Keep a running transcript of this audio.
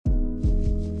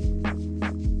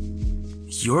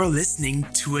You're listening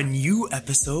to a new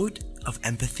episode of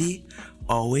Empathy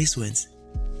Always Wins.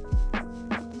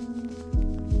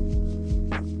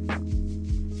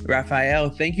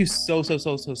 Raphael, thank you so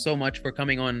much for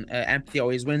coming on Empathy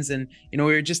Always Wins. And, we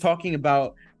were just talking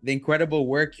about the incredible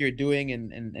work you're doing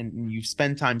and you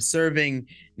spend time serving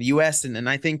the US. And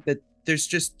I think that there's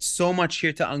just so much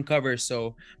here to uncover.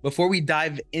 So before we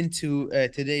dive into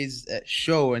today's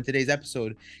show and today's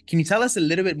episode, can you tell us a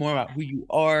little bit more about who you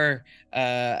are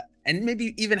and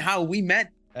maybe even how we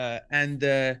met and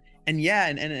a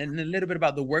little bit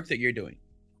about the work that you're doing?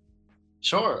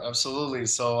 Sure, absolutely.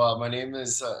 So my name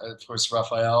is, of course,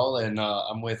 Raphael, and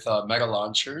I'm with Meta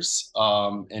Launchers.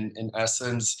 In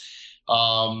essence,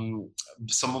 um,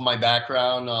 some of my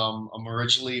background, I'm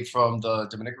originally from the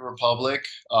Dominican Republic,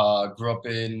 grew up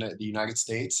in the United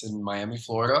States in Miami,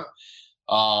 Florida,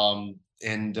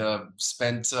 and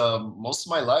spent most of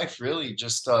my life really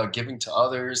just giving to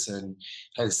others and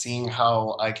seeing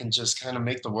how I can just kind of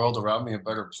make the world around me a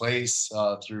better place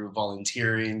through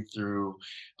volunteering, through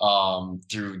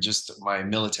just my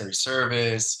military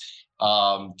service,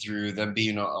 through them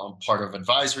being part of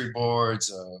advisory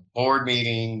boards, board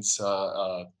meetings,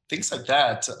 things like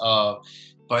that.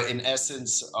 But in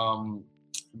essence,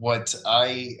 what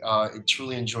I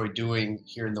truly enjoy doing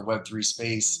here in the Web3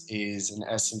 space in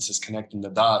essence, is connecting the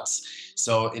dots.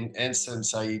 So in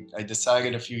essence, I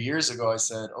decided a few years ago, I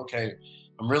said, okay,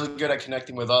 I'm really good at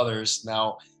connecting with others.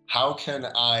 Now, how can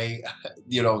I,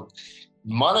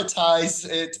 monetize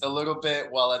it a little bit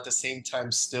while at the same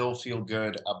time still feel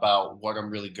good about what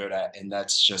I'm really good at? And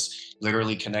that's just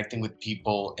literally connecting with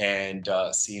people and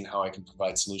seeing how I can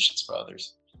provide solutions for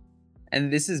others.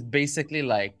 And this is basically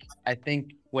like, I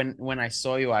think when I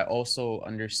saw you, I also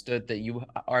understood that you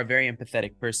are a very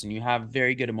empathetic person. You have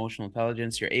very good emotional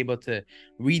intelligence. You're able to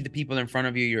read the people in front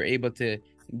of you. You're able to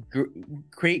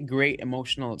create great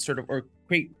emotional or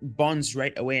create bonds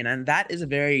right away. And that is a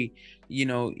very,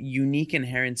 unique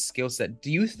inherent skill set. Do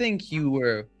you think you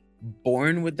were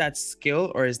born with that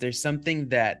skill, or is there something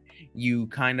that you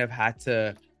kind of had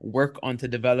to work on to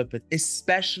develop it,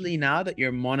 especially now that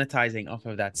you're monetizing off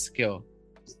of that skill?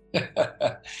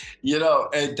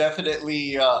 And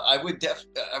definitely, I would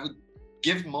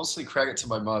give mostly credit to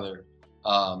my mother.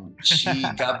 She,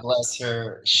 God bless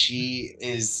her,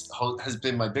 has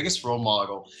been my biggest role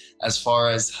model as far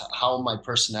as how my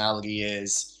personality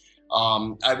is.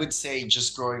 I would say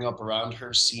just growing up around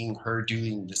her, seeing her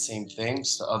doing the same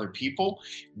things to other people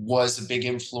was a big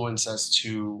influence as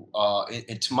to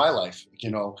into my life.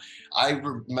 I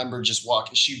remember just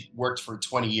walking. She worked for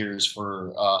 20 years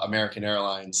for American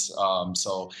Airlines.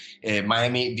 So in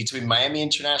Miami, between Miami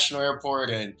International Airport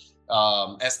and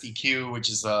SDQ, which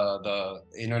is the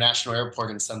international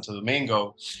airport in Santo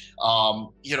Domingo,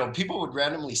 people would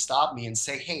randomly stop me and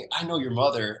say, "Hey, I know your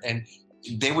mother," and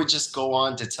they would just go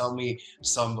on to tell me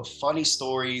some funny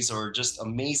stories or just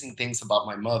amazing things about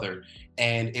my mother.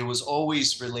 And it was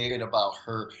always related about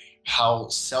her, how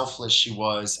selfless she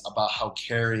was, about how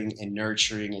caring and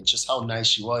nurturing and just how nice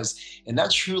she was. And that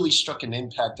truly struck an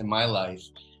impact in my life.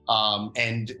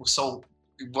 And so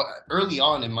early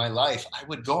on in my life, I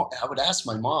would ask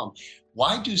my mom,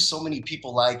 why do so many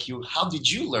people like you? How did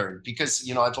you learn? Because,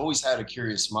 I've always had a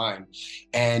curious mind,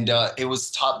 and it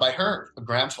was taught by her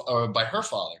grandfather or by her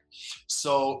father.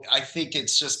 So I think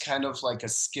it's just kind of like a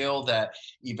skill that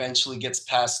eventually gets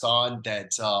passed on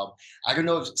that I don't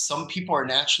know if some people are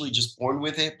naturally just born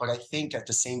with it, but I think at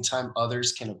the same time,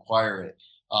 others can acquire it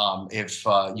if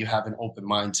you have an open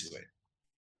mind to it.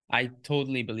 I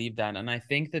totally believe that. And I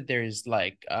think that there's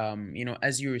like,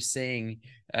 as you were saying,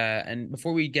 and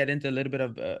before we get into a little bit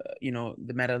of,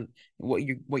 the meta, what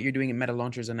you're doing in Meta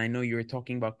Launchers, and I know you were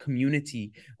talking about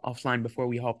community offline before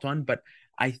we hopped on, but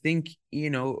I think,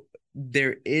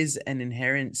 there is an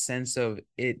inherent sense of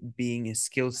it being a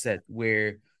skill set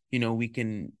where, we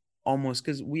can almost,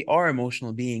 because we are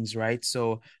emotional beings, right?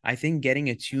 So I think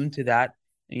getting attuned to that,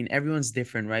 I mean, everyone's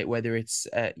different, right? Whether it's,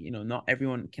 not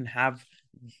everyone can have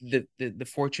the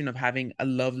fortune of having a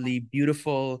lovely,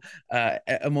 beautiful,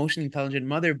 emotionally intelligent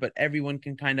mother, but everyone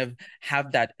can kind of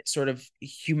have that sort of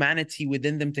humanity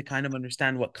within them to kind of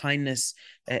understand what kindness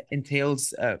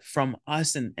entails from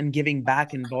us and giving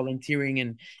back and volunteering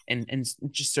and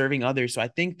just serving others. So I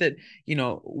think that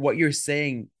what you're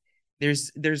saying,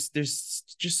 there's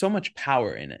just so much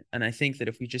power in it, and I think that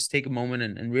if we just take a moment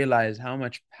and realize how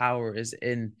much power is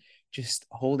in just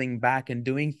holding back and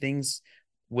doing things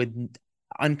with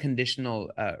unconditional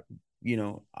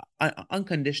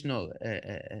unconditional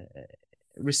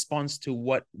response to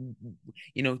what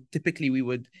typically we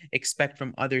would expect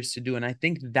from others to do. And I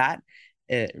think that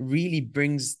really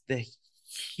brings the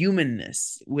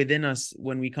humanness within us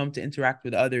when we come to interact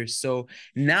with others. So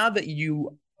now that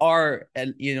you are a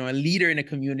leader in a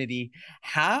community,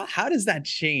 how does that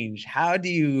change? How do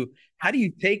you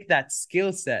take that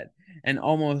skill set and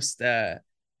almost and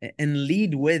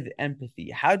lead with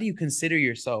empathy? How do you consider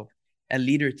yourself a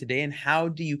leader today, and how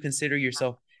do you consider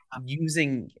yourself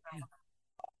using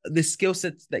the skill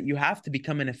sets that you have to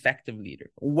become an effective leader?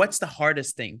 What's the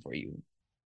hardest thing for you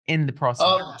in the process?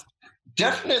 Um,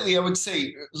 Definitely, I would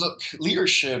say, look,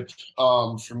 leadership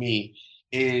for me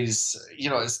is,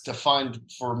 is defined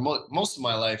for most of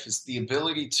my life is the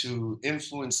ability to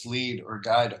influence, lead, or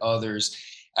guide others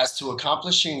as to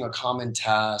accomplishing a common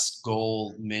task,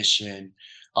 goal, mission.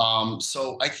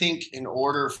 So I think in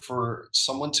order for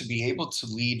someone to be able to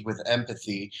lead with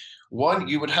empathy, one,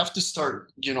 you would have to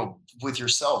start, with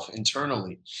yourself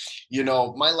internally.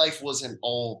 My life wasn't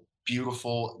all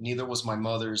beautiful. Neither was my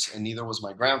mother's, and neither was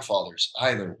my grandfather's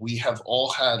either. We have all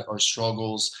had our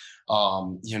struggles,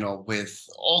 with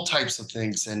all types of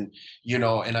things. And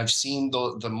I've seen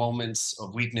the moments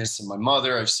of weakness in my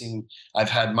mother. I've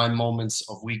had my moments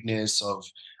of weakness, of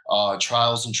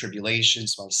trials and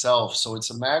tribulations myself. So it's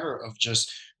a matter of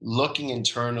just looking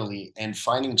internally and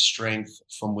finding strength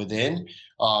from within.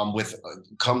 With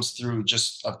Comes through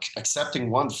just accepting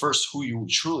one first who you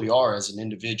truly are as an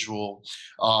individual,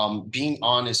 being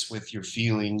honest with your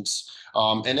feelings,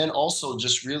 and then also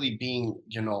just really being,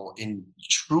 in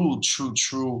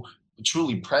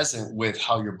truly present with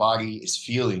how your body is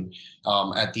feeling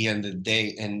at the end of the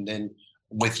day. And then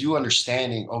with you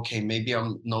understanding, okay, maybe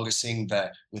I'm noticing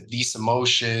that with these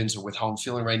emotions or with how I'm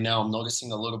feeling right now, I'm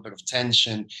noticing a little bit of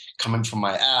tension coming from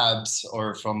my abs,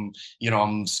 or from,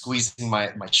 I'm squeezing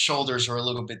my shoulders are a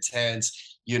little bit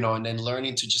tense, and then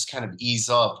learning to just kind of ease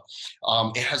up.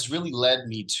 It has really led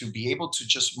me to be able to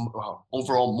just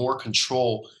overall more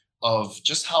control of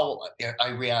just how I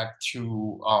react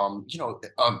to,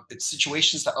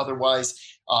 situations that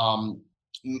otherwise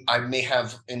I may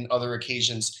have in other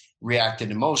occasions reacted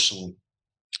emotionally.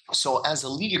 So as a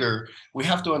leader, we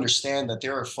have to understand that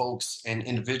there are folks and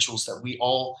individuals that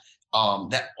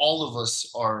all of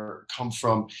us are come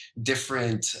from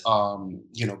different,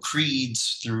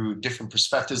 creeds, through different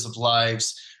perspectives of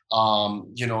lives.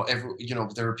 There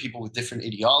are people with different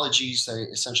ideologies that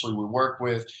essentially we work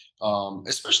with,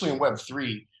 especially in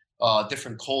Web3,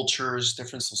 different cultures,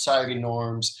 different society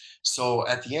norms. So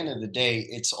at the end of the day,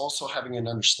 it's also having an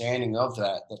understanding of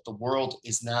that the world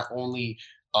is not only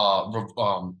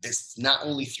it's not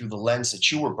only through the lens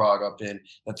that you were brought up in,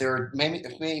 that there are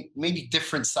maybe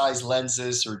different size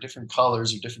lenses or different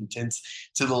colors or different tints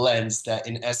to the lens, that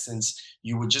in essence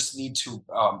you would just need to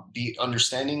be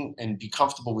understanding and be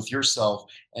comfortable with yourself,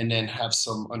 and then have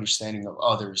some understanding of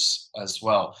others as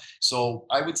well. So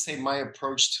I would say my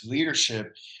approach to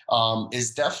leadership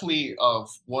is definitely of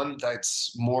one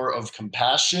that's more of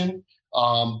compassion,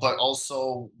 but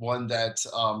also one that,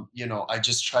 I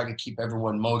just try to keep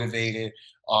everyone motivated,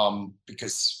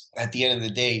 because at the end of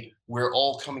the day, we're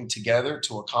all coming together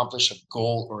to accomplish a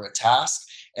goal or a task,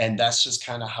 and that's just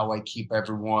kind of how I keep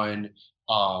everyone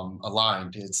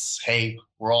aligned. It's, hey,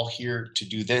 we're all here to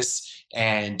do this,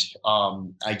 and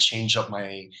I change up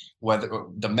my whether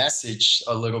the message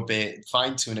a little bit,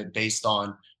 fine tune it based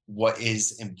on what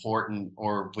is important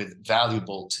or with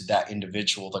valuable to that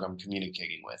individual that I'm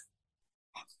communicating with.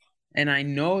 And I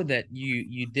know that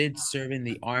you did serve in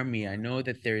the army. I know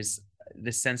that there's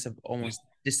the sense of almost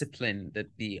discipline that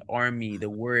the army, the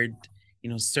word,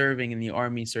 serving in the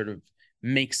army sort of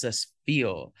makes us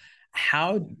feel.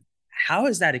 How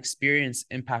has that experience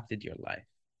impacted your life?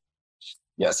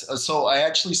 Yes. So I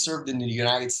actually served in the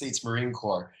United States Marine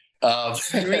Corps.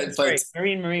 Marine, But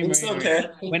sorry, Marine. it's okay.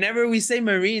 Whenever we say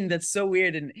Marine, that's so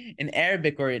weird in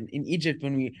Arabic or in Egypt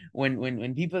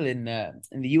when people in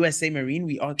the US say Marine,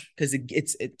 we all because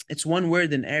it's one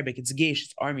word in Arabic. It's Geish,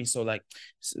 it's army. So like,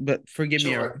 but forgive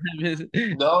me. Sure.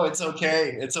 No, it's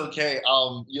okay. It's okay.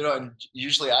 And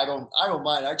usually I don't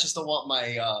mind. I just don't want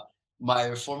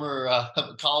my former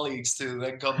colleagues to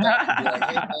then come back and be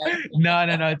like, "Hey,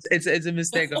 No. It's a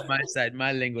mistake on my side,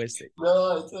 my linguistic.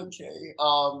 no, it's okay."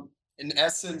 In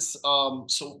essence,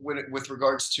 so with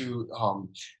regards to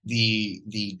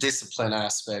the discipline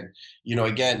aspect,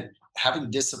 again,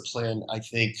 having discipline, I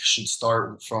think, should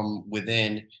start from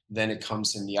within. Then it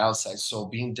comes in the outside. So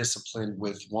being disciplined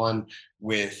with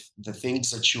the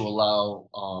things that you allow,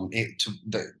 it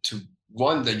to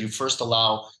one that you first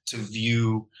allow to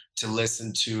view, to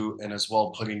listen to, and as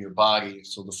well put in your body.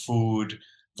 So the food,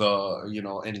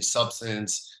 the any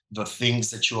substance, the things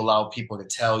that you allow people to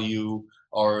tell you,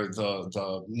 or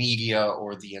the media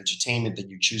or the entertainment that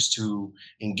you choose to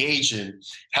engage in,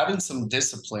 having some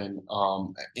discipline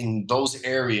in those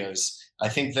areas, I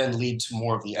think then lead to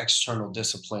more of the external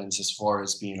disciplines as far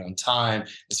as being on time,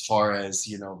 as far as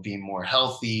being more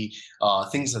healthy,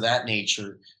 things of that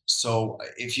nature. So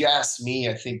if you ask me,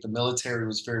 I think the military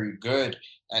was very good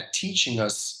at teaching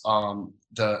us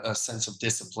the a sense of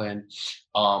discipline.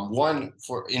 One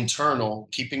for internal,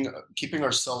 keeping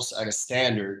ourselves at a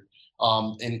standard.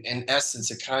 In essence,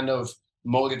 it kind of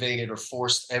motivated or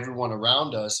forced everyone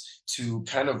around us to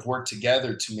kind of work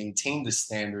together to maintain the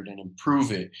standard and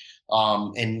improve it.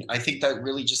 And I think that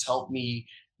really just helped me,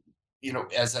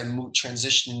 as I moved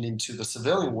transitioning into the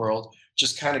civilian world,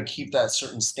 just kind of keep that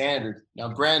certain standard. Now,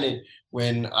 granted,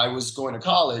 when I was going to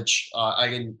college,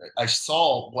 I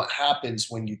saw what happens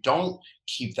when you don't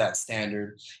keep that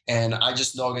standard, and I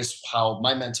just noticed how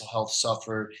my mental health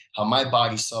suffered, how my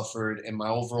body suffered, and my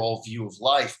overall view of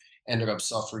life ended up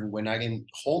suffering when I didn't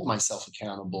hold myself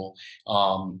accountable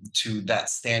to that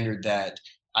standard that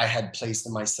I had placed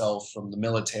in myself from the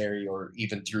military or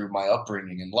even through my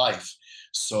upbringing in life.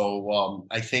 So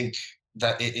I think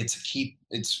that it's a key.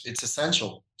 It's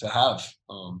essential to have.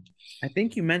 I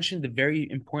think you mentioned a very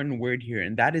important word here,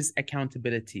 and that is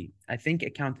accountability. I think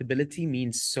accountability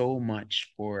means so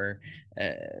much for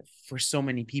so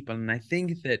many people, and I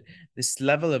think that this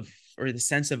level of, or the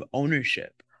sense of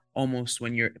ownership, almost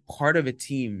when you're part of a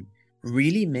team,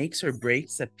 really makes or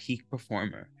breaks a peak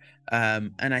performer.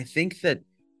 And I think that,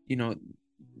 you know,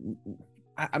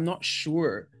 I'm not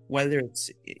sure whether it's,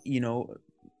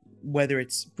 whether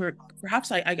it's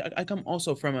perhaps I come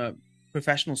also from a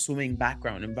professional swimming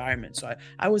background environment. So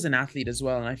I was an athlete as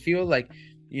well. And I feel like,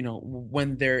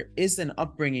 when there is an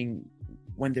upbringing,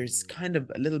 when there's kind of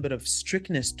a little bit of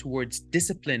strictness towards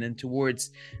discipline and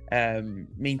towards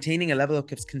maintaining a level of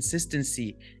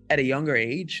consistency at a younger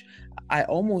age, I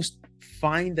almost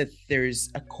find that there's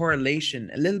a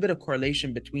little bit of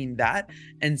correlation between that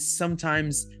and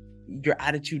sometimes your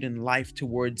attitude in life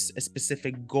towards a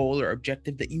specific goal or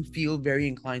objective that you feel very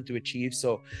inclined to achieve.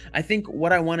 So I think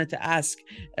what I wanted to ask,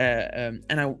 and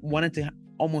I wanted to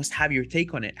almost have your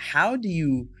take on it. How do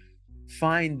you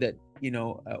find that,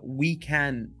 we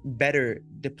can better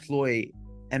deploy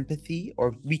empathy,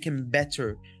 or we can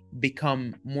better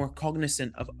become more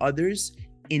cognizant of others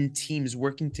in teams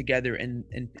working together and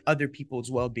other people's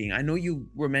well-being? I know you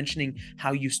were mentioning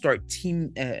how you start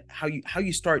how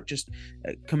you start just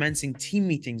commencing team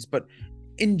meetings, but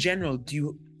in general,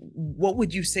 what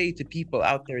would you say to people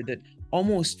out there that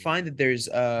almost find that there's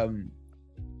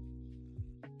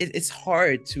it's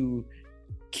hard to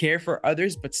care for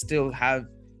others but still have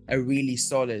a really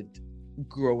solid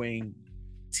growing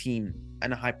team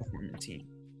and a high performing team?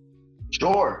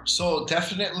 Sure. So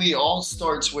definitely all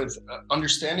starts with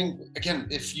understanding, again,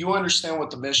 if you understand what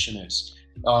the mission is,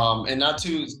 and not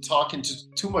to talk into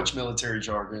too much military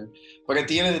jargon, but at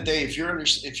the end of the day, if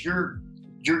you're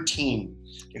your team,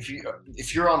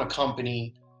 if you're on a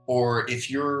company, or if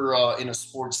you're in a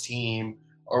sports team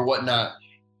or whatnot,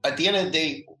 at the end of the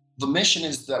day, the mission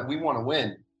is that we want to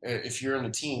win. If you're in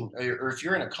a team, or if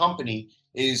you're in a company,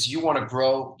 is you want to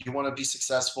grow, you want to be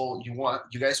successful,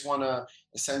 you guys want to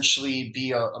essentially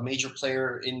be a major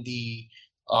player in the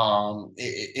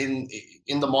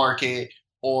in the market,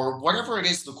 or whatever it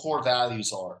is the core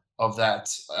values are of that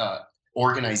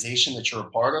organization that you're a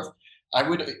part of. I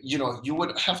would, you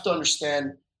would have to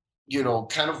understand,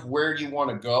 kind of where you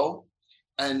want to go.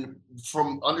 And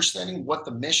from understanding what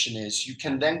the mission is, you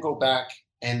can then go back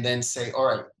and then say, all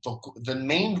right, the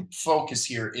main focus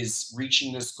here is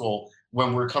reaching this goal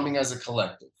when we're coming as a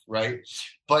collective, right?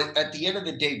 But at the end of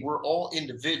the day, we're all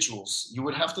individuals. You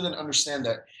would have to then understand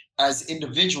that as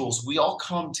individuals, we all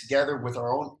come together with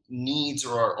our own needs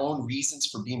or our own reasons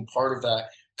for being part of that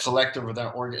collective or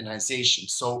that organization.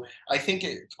 So I think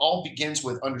it all begins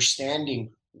with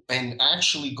understanding and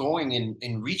actually going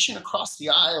and reaching across the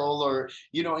aisle, or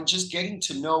and just getting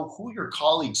to know who your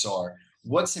colleagues are,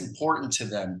 what's important to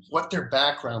them, what their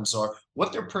backgrounds are,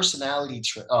 what their personality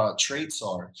traits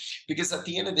are. Because at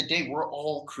the end of the day, we're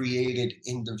all created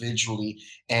individually.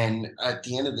 And at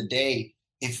the end of the day,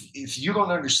 if you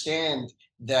don't understand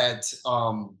that,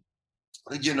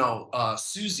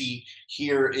 Susie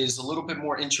here is a little bit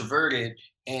more introverted,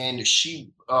 and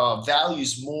she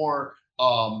values more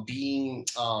being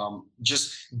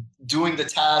just doing the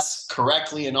task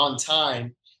correctly and on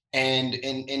time. And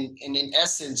in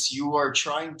essence, you are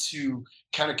trying to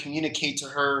kind of communicate to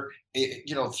her,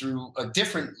 through a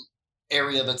different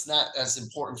area that's not as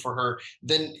important for her.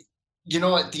 Then you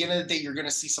know, at the end of the day, you're going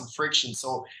to see some friction.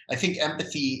 So I think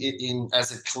empathy in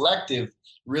as a collective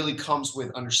really comes with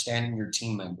understanding your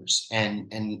team members and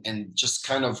just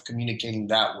kind of communicating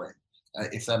that way,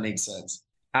 if that makes sense.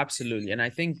 Absolutely. And I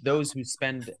think those who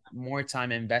spend more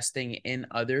time investing in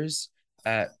others,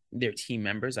 their team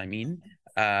members, I mean,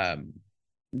 um,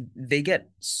 they get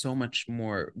so much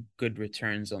more good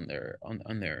returns on their,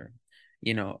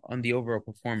 on the overall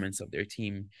performance of their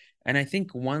team. And I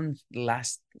think one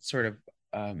last sort of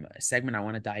segment I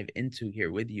want to dive into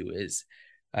here with you is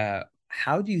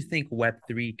how do you think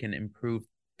Web3 can improve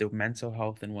the mental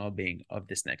health and well-being of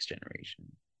this next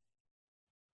generation?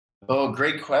 Oh,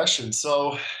 great question.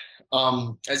 So,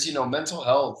 as you know, mental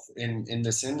health in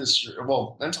this industry,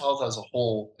 well, mental health as a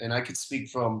whole, and I could speak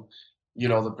from, you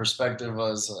know, the perspective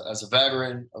as a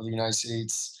veteran of the United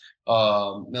States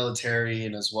military,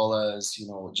 and as well as, you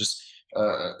know, just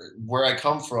where I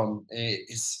come from,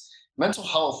 is mental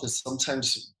health is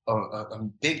sometimes a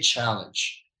big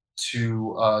challenge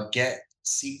to get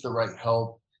seek the right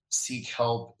help, seek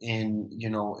help in, you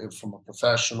know, from a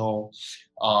professional,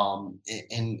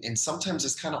 and sometimes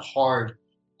it's kind of hard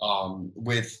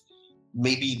with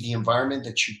maybe the environment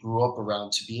that you grew up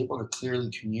around to be able to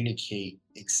clearly communicate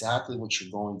exactly what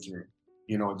you're going through,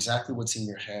 you know, exactly what's in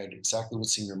your head, exactly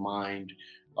what's in your mind.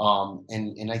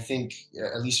 And I think,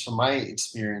 at least from my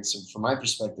experience and from my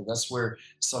perspective, that's where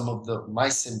some of the my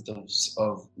symptoms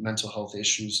of mental health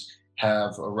issues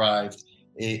have arrived.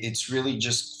 It's really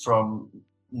just from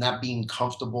not being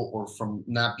comfortable or from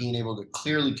not being able to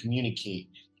clearly communicate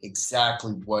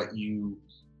exactly what you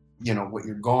know what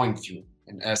you're going through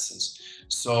in essence.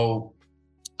 So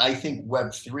I think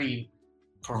Web3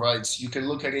 provides, you can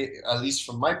look at it, at least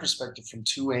from my perspective, from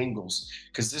two angles,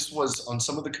 because this was on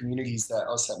some of the communities that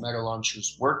us at Meta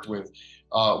Launchers worked with.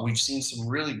 We've seen some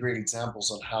really great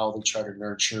examples on how they try to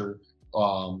nurture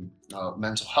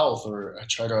mental health, or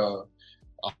try to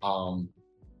um,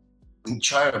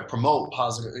 try to promote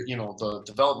positive, you know, the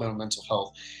development of mental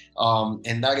health,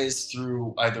 and that is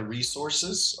through either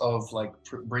resources of like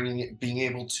bringing it, being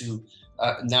able to,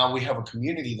 now we have a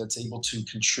community that's able to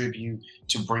contribute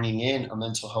to bringing in a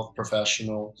mental health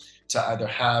professional to either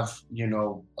have, you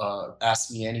know, ask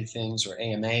me anythings, or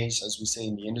AMAs as we say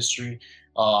in the industry,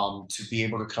 to be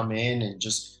able to come in and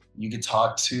just, you could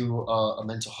talk to a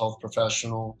mental health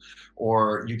professional,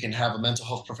 or you can have a mental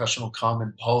health professional come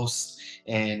and post,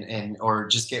 and or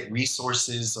just get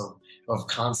resources of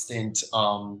constant,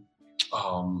 um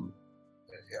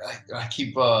I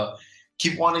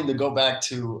keep wanting to go back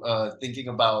to thinking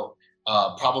about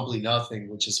Probably Nothing,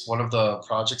 which is one of the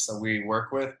projects that we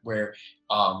work with, where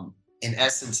in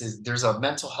essence there's a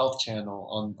mental health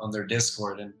channel on their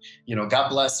Discord. And you know, God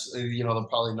bless, you know, the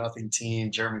Probably Nothing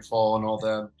team, Jeremy Fall and all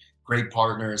them, great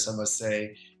partners, I must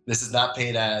say. This is not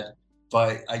paid ad,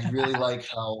 but I really like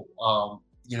how,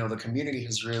 you know, the community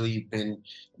has really been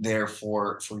there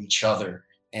for each other.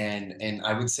 And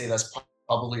I would say that's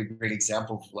probably a great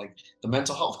example of like the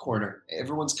mental health corner.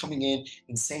 Everyone's coming in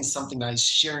and saying something nice,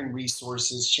 sharing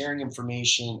resources, sharing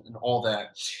information, and all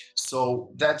that.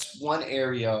 So that's one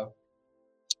area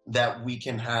that we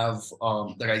can have,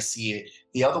 that I see it.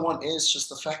 The other one is just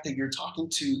the fact that you're talking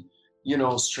to, you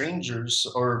know, strangers,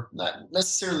 or not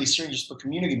necessarily strangers, but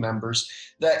community members,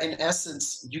 that in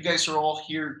essence you guys are all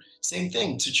here, same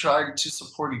thing, to try to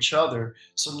support each other.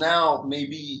 So now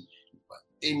maybe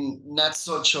in not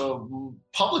such a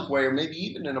public way, or maybe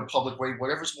even in a public way,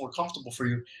 whatever's more comfortable for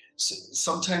you.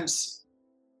 Sometimes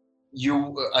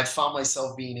I found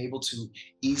myself being able to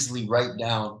easily write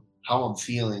down how I'm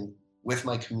feeling with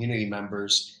my community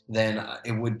members than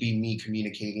it would be me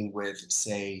communicating with,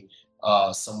 say,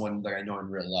 someone that I know in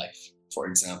real life, for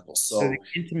example. So the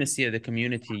So intimacy of the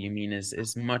community, you mean,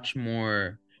 is much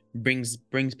more, brings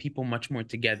people much more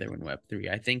together in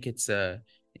Web3. I think it's a,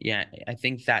 yeah, I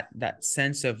think that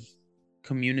sense of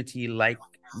community, like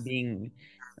being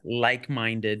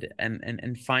like-minded,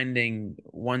 and finding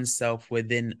oneself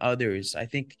within others. I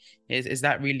think is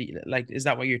that really, like, is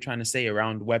that what you're trying to say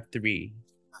around Web3?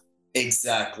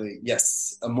 exactly,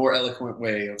 yes, a more eloquent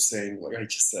way of saying what I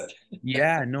just said.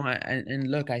 Yeah, no, and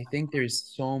look, I think there's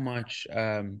so much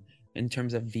in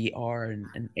terms of VR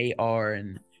and AR,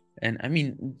 and I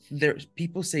mean, there's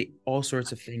people say all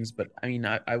sorts of things, but I mean,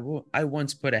 I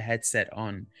once put a headset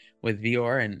on with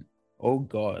VR, and oh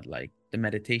God, like the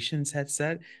meditations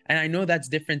headset. And I know that's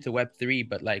different to Web3,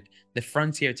 but like the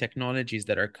frontier technologies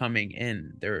that are coming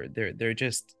in, they're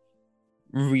just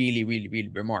really, really, really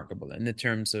remarkable in the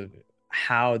terms of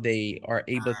how they are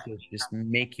able to just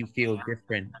make you feel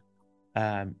different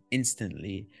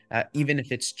instantly, even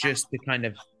if it's just to kind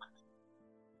of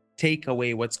take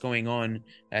away what's going on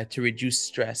to reduce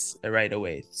stress right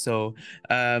away. So,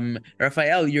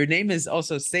 Rafael, your name is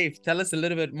also Safe. Tell us a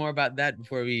little bit more about that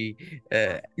before we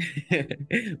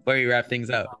before we wrap things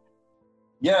up.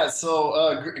 Yeah, so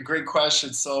great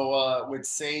question. So with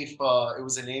Saif, it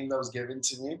was a name that was given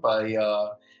to me by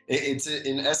it's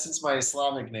in essence my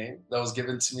Islamic name that was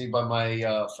given to me by my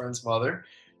friend's mother.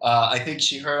 I think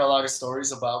she heard a lot of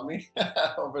stories about me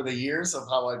over the years of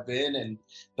how I've been and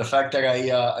the fact that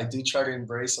I do try to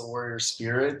embrace a warrior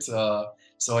spirit.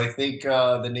 So I think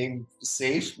the name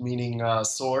Saif, meaning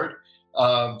sword,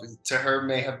 to her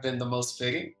may have been the most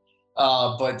fitting.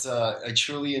 But I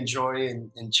truly enjoy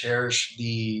and cherish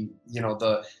the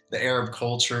Arab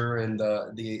culture and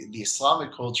the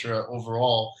Islamic culture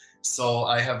overall. So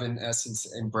I have in essence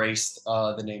embraced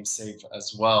the name Safe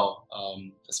as well,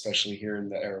 especially here in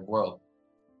the Arab world.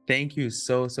 Thank you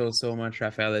so much,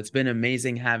 Rafael. It's been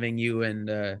amazing having you, and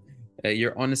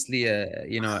you're honestly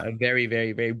a very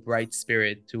very bright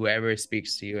spirit to whoever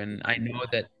speaks to you. And I know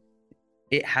that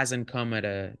it hasn't come at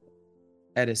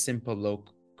a simple low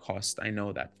cost. I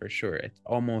know that for sure.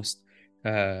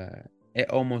 Uh it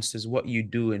almost is what you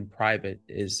do in private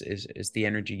is the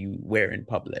energy you wear in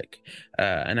public.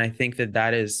 And I think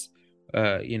that is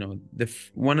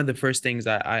one of the first things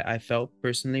I felt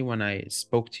personally when I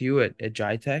spoke to you at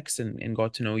Jitex and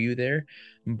got to know you there.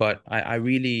 But I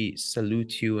really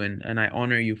salute you and I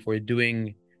honor you for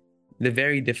doing the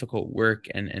very difficult work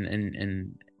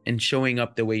and showing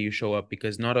up the way you show up,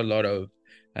 because not a lot of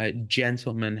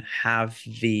gentlemen have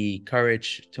the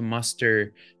courage to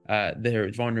muster their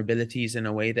vulnerabilities in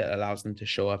a way that allows them to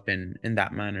show up in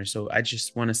that manner. So I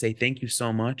just want to say thank you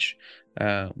so much.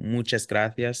 Muchas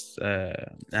gracias.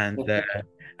 And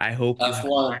I hope you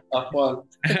F1.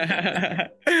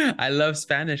 I love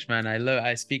Spanish, man.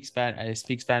 I speak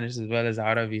Spanish as well as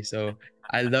Arabic. So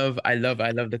I love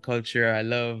the culture. I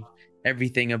love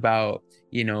everything about,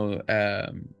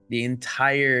 the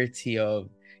entirety of,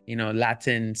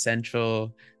 Latin,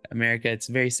 Central America. It's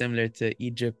very similar to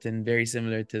Egypt and very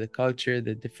similar to the culture.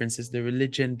 The difference is the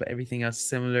religion, but everything else is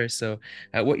similar. So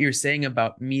what you're saying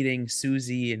about meeting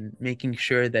Susie and making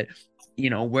sure that,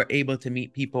 we're able to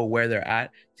meet people where they're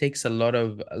at takes a lot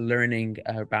of learning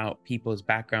about people's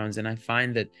backgrounds. And I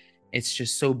find that it's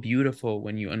just so beautiful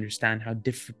when you understand how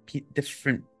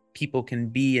different people can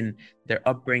be and their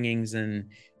upbringings,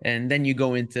 and then you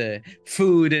go into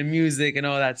food and music and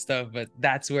all that stuff, but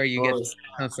that's where you get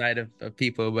outside of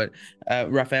people. But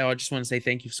Rafael, I just want to say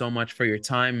thank you so much for your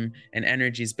time and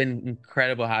energy. It's been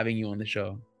incredible having you on the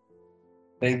show.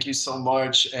 Thank you so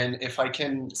much. And if I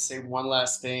can say one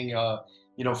last thing,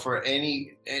 for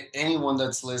anyone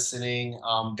that's listening,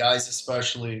 guys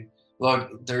especially, look,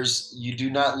 you do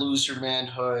not lose your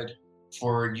manhood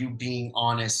for you being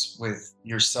honest with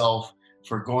yourself,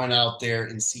 for going out there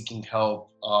and seeking help.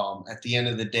 At the end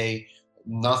of the day,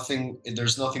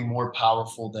 there's nothing more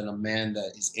powerful than a man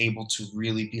that is able to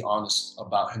really be honest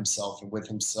about himself and with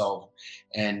himself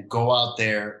and go out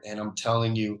there. And I'm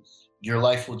telling you, your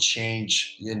life will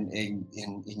change in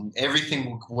everything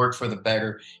will work for the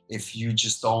better if you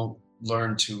just don't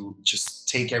learn to just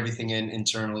take everything in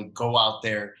internally, go out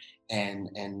there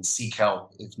and seek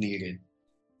help if needed.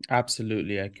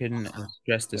 Absolutely. I couldn't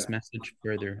stress this message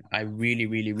further. I really,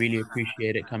 really, really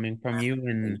appreciate it coming from you.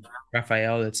 And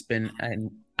Rafael, it's been an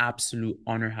absolute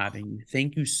honor having you.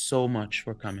 Thank you so much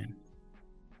for coming.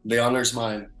 The honor's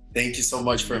mine. Thank you so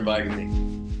much for inviting me.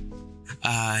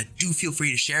 Do feel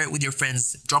free to share it with your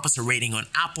friends, drop us a rating on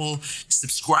Apple,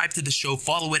 subscribe to the show,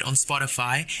 follow it on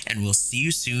Spotify, and we'll see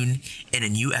you soon in a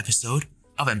new episode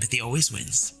of Empathy Always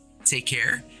Wins. Take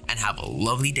care and have a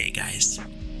lovely day, guys.